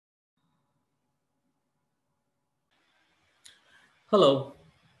Hello,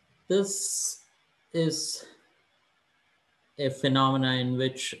 this is a phenomena in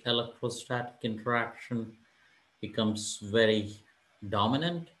which electrostatic interaction becomes very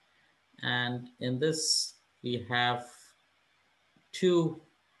dominant. And in this, we have two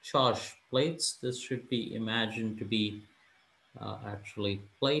charge plates. This should be imagined to be actually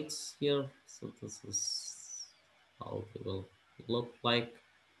plates here. So this is how it will look like.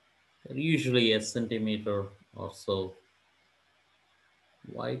 They're usually a centimeter or so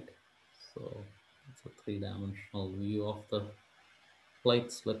wide. So it's a three-dimensional view of the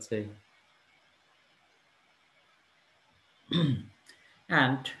plates, let's say.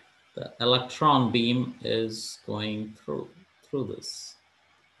 And the electron beam is going through this,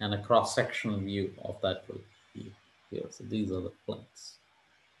 and a cross-section view of that will be here. So these are the plates.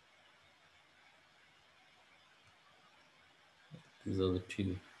 These are the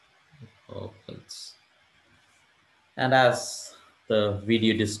two plates. And as the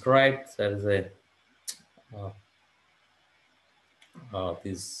video described, there is a uh,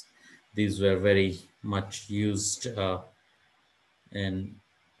 these were very much used in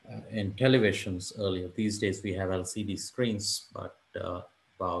in televisions earlier. These days we have LCD screens, but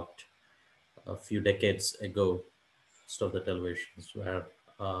about a few decades ago, most of the televisions were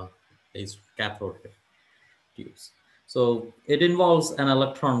these cathode tubes. So it involves an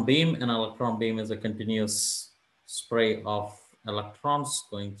electron beam. An electron beam is a continuous spray of electrons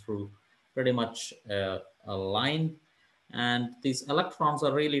going through pretty much a line. And these electrons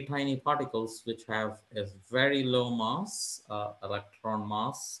are really tiny particles which have a very low mass. Electron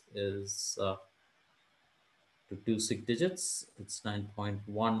mass is to 2 digits. It's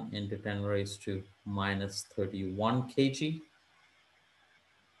 9.1 into 10 raised to minus 31 kg.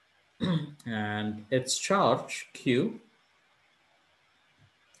 And its charge, Q,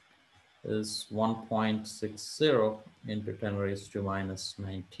 is 1.60 into 10 raised to minus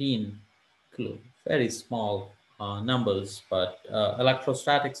 19 coulomb. Very small numbers, but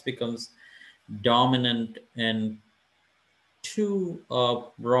electrostatics becomes dominant in two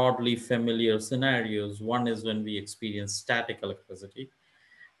broadly familiar scenarios. One is when we experience static electricity,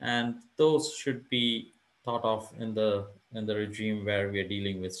 and those should be thought of in the regime where we are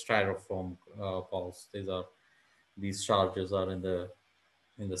dealing with styrofoam balls. These charges are in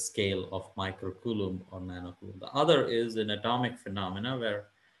the scale of microcoulomb or nanocoulomb. The other is an atomic phenomena where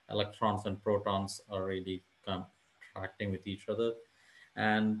electrons and protons are really contracting with each other.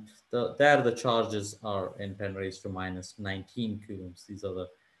 And there the charges are in 10 raised to minus 19 coulombs. These are the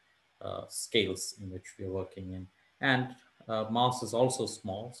scales in which we are working in. And mass is also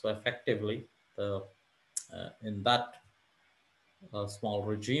small. So effectively, in that small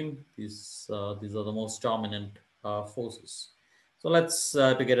regime, these are the most dominant forces. So let's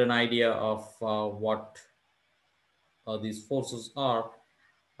to get an idea of what these forces are.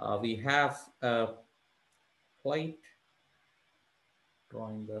 We have a plate,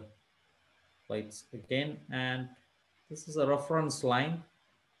 drawing the plates again, and this is a reference line.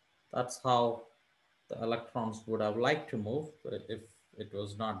 That's how the electrons would have liked to move if it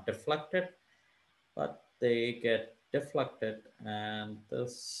was not deflected, but they get deflected, and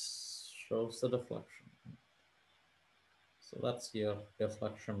this shows the deflection. So that's your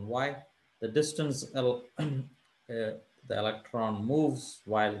deflection y. The distance the electron moves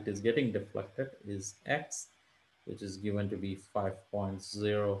while it is getting deflected is x, which is given to be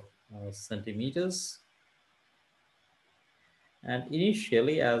 5.0 centimeters. And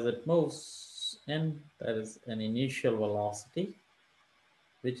initially, as it moves in, there is an initial velocity,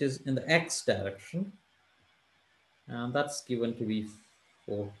 which is in the x direction. And that's given to be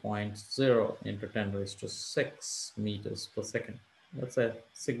 4.0 into 10 raised to 6 meters per second. That's a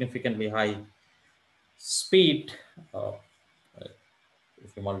significantly high speed.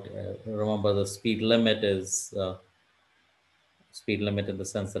 If you remember, the speed limit is speed limit in the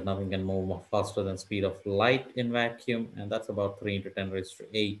sense that nothing can move faster than speed of light in vacuum, and that's about 3 into 10 raised to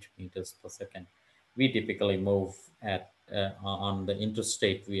 8 meters per second. We typically move at on the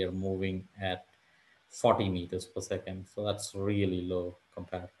interstate, we are moving at 40 meters per second. So that's really low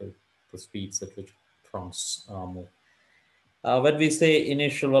compared to the speeds at which electrons move. When we say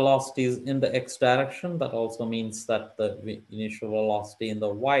initial velocity is in the x direction, that also means that the initial velocity in the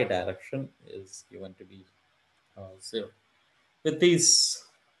y direction is given to be 0. With this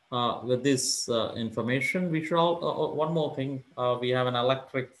information, we should all one more thing. We have an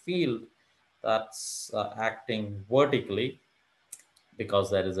electric field that's acting vertically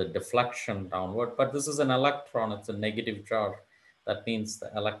because there is a deflection downward. But this is an electron; it's a negative charge. That means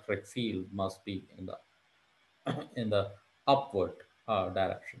the electric field must be in the in the upward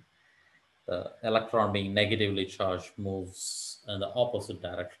direction. The electron being negatively charged moves in the opposite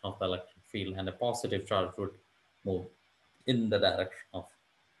direction of the electric field, and a positive charge would move in the direction of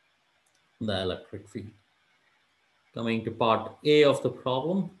the electric field. Coming to part A of the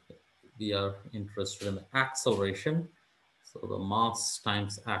problem, we are interested in the acceleration. So the mass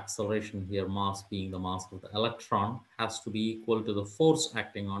times acceleration here, mass being the mass of the electron, has to be equal to the force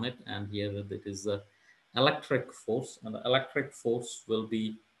acting on it. And here it is the electric force. And the electric force will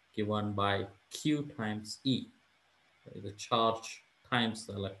be given by Q times E, the charge times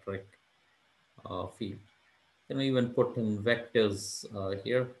the electric field. You can even put in vectors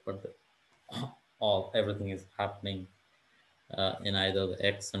here, but everything is happening in either the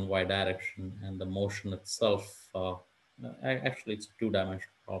x and y direction, and the motion itself actually it's a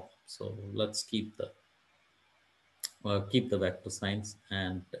two-dimensional problem, so let's keep the vector signs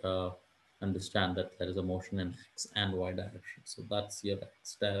and understand that there is a motion in x and y direction. So that's your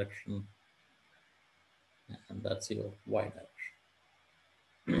x direction and that's your y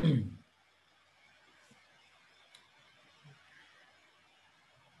direction.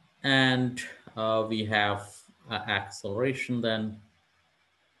 And we have acceleration then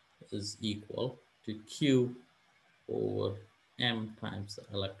is equal to q over m times the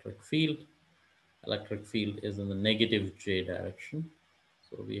electric field. Electric field is in the negative j direction.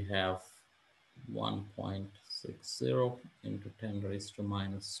 So we have 1.60 into 10 raised to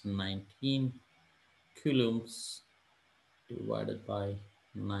minus 19 coulombs divided by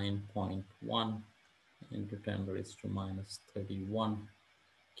 9.1 into 10 raised to minus 31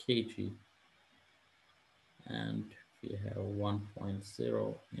 kg. And we have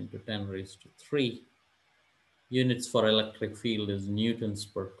 1.0 into 10 raised to 3. Units for electric field is newtons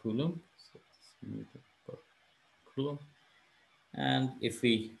per coulomb. So it's newton per coulomb. And if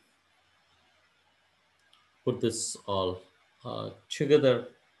we put this all together,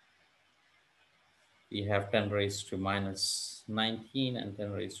 we have 10 raised to minus 19 and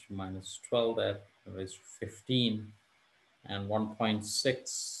 10 raised to minus 12 there, 10 raised to 15, and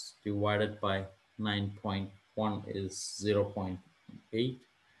 1.6 divided by 9.1 is 0.8,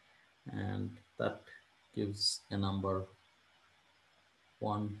 and that gives a number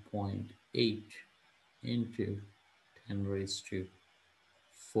 1.8 into 10 raised to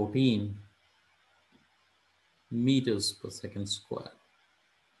 14 meters per second square.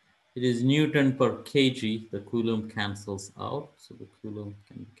 It is Newton per kg. The coulomb cancels out, so the coulomb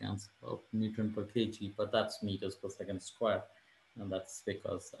can cancel out Newton per kg, but that's meters per second square, and that's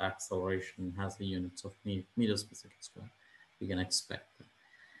because acceleration has the units of meters per second square. We can expect that.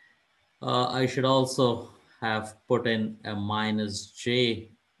 I should also have put in a minus j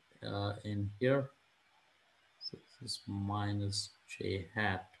in here. So this is minus j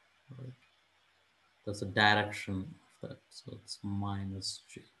hat, right? That's the direction of that, so it's minus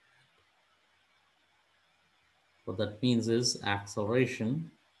j. What that means is acceleration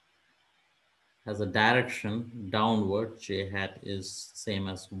has a direction downward. J hat is same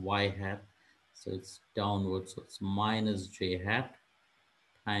as y hat, so it's downward, so it's minus j hat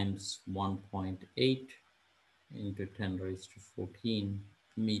times 1.8 into 10 raised to 14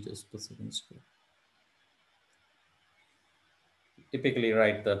 meters per second square. Typically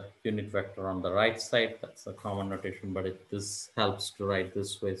write the unit vector on the right side. That's a common notation, but this helps to write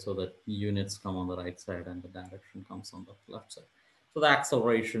this way so that units come on the right side and the direction comes on the left side. So the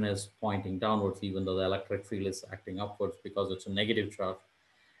acceleration is pointing downwards, even though the electric field is acting upwards because it's a negative charge.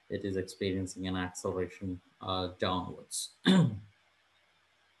 It is experiencing an acceleration downwards.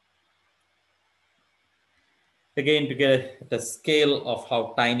 Again, to get the scale of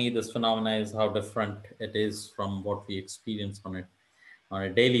how tiny this phenomena is, how different it is from what we experience on a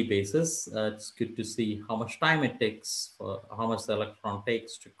daily basis, it's good to see how much time it takes, for how much the electron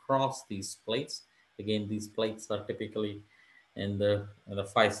takes to cross these plates. Again, these plates are typically in the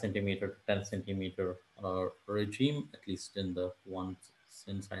 5 centimeter to 10 centimeter regime, at least in the ones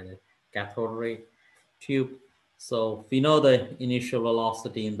inside a cathode ray tube. So we know the initial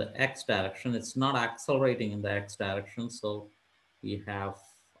velocity in the x direction. It's not accelerating in the x direction. So we have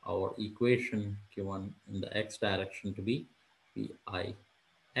our equation given in the x direction to be Vi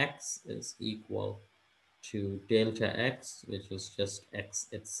x is equal to delta x, which is just x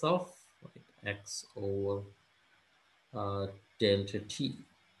itself, right? X over delta t.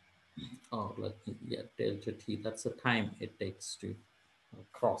 Oh, delta t. That's the time it takes to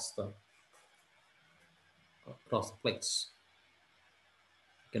cross the plates.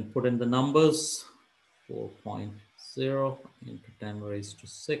 You can put in the numbers: 4.0 into 10 raised to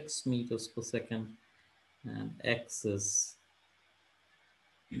 6 meters per second, and x is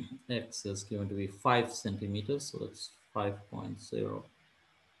going to be 5 centimeters, so it's 5.0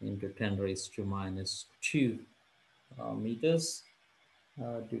 into 10 raised to minus 2 meters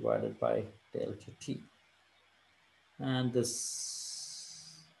divided by delta t. And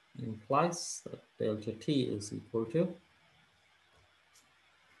this implies that delta t is equal to,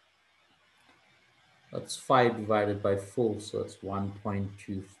 that's 5 divided by 4, so that's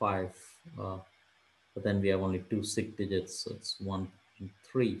 1.25. But then we have only 2 sig digits, so it's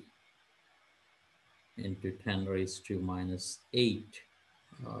 1.3 into 10 raised to minus 8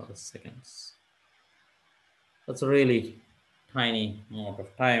 seconds. That's a really tiny amount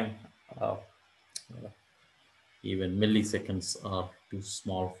of time. Uh, Even milliseconds are too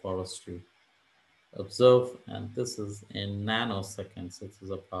small for us to observe, and this is in nanoseconds. This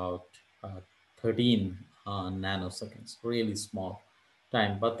is about 13 nanoseconds, really small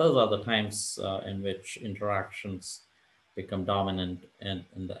time. But those are the times in which interactions become dominant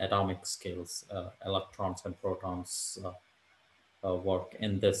in the atomic scales. Electrons and protons work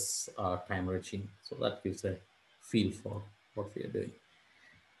in this time regime. So that gives a feel for what we are doing.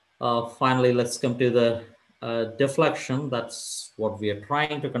 Finally, let's come to the deflection. That's what we are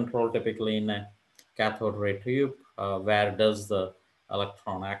trying to control typically in a cathode ray tube. Where does the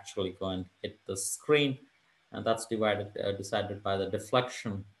electron actually go and hit the screen? And that's decided by the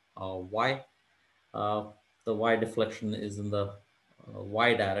deflection y. Uh, the y deflection is in the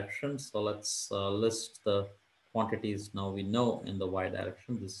y direction. So let's list the quantities now we know in the y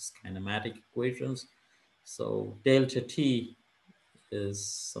direction. This is kinematic equations. So delta t is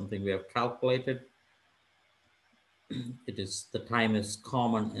something we have calculated. It is, the time is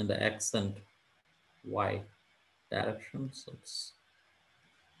common in the x and y direction. So it's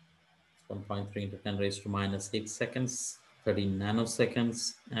 1.3 into 10 raised to minus 8 seconds, 13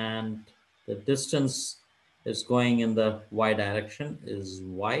 nanoseconds. And the distance is going in the y direction is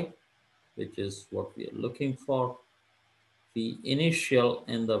y, which is what we are looking for. The initial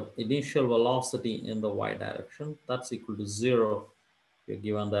velocity in the y direction, that's equal to 0. You're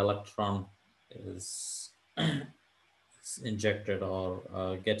given the electron is injected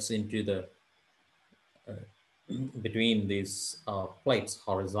or gets into the between these plates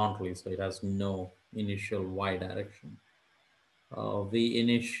horizontally, so it has no initial y direction.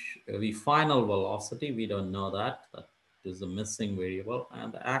 The final velocity, we don't know that. That is a missing variable.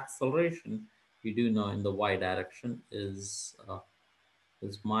 And the acceleration, we do know in the y direction is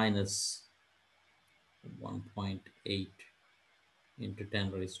minus 1.8 into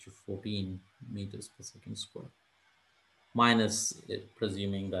 10 raised to 14 meters per second square. Minus it,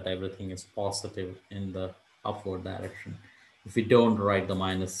 presuming that everything is positive in the upward direction. If we don't write the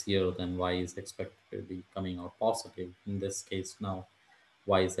minus here, then y is expected to be coming out positive. In this case now,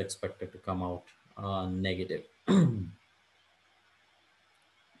 y is expected to come out negative.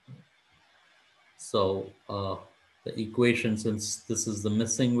 So the equation, since this is the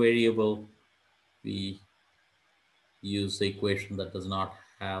missing variable, we use the equation that does not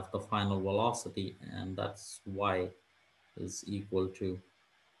have the final velocity, and that's y is equal to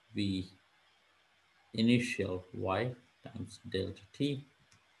v initial y times delta t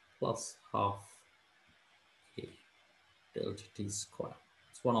plus half a delta t square.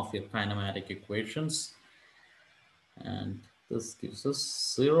 It's one of your kinematic equations, and this gives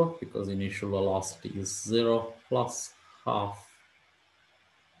us 0 because initial velocity is 0 plus half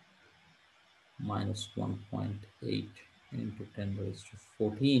minus 1.8 into 10 raised to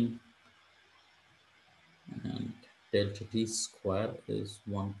 14, and delta t square is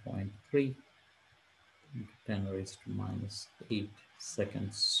 1.3 into 10 raised to minus 8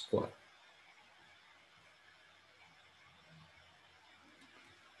 seconds square.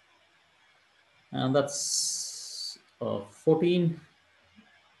 And that's 14,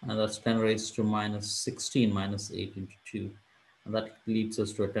 and that's 10 raised to minus 16 minus 8 into 2. And that leads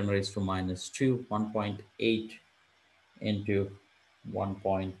us to a 10 raised to minus 2, 1.8 into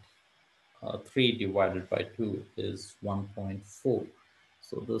 1.3 divided by 2 is 1.4.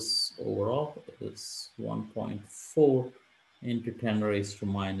 So this overall is 1.4 into 10 raised to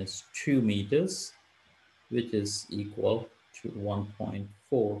minus 2 meters, which is equal to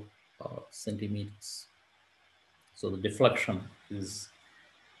 1.4 centimeters. So the deflection is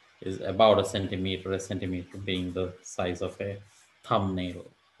about a centimeter being the size of a thumbnail.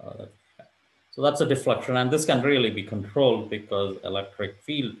 So that's a deflection, and this can really be controlled because electric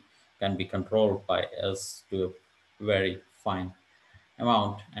field can be controlled by S to a very fine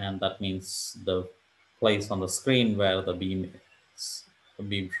amount, and that means the place on the screen where the beam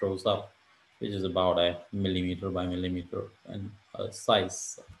shows up, which is about a millimeter by millimeter in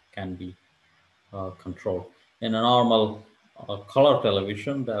size, can be controlled. In a normal color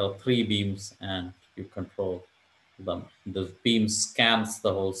television, there are 3 beams, and you control The beam scans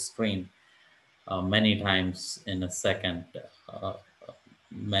the whole screen many times in a second, uh,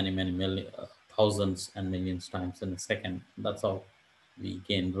 many million, thousands and millions times in a second. That's how we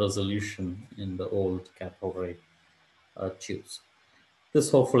gain resolution in the old cathode ray tubes.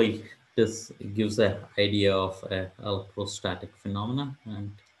 This hopefully this gives an idea of a electrostatic phenomenon.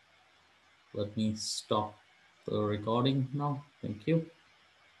 And let me stop the recording now. Thank you.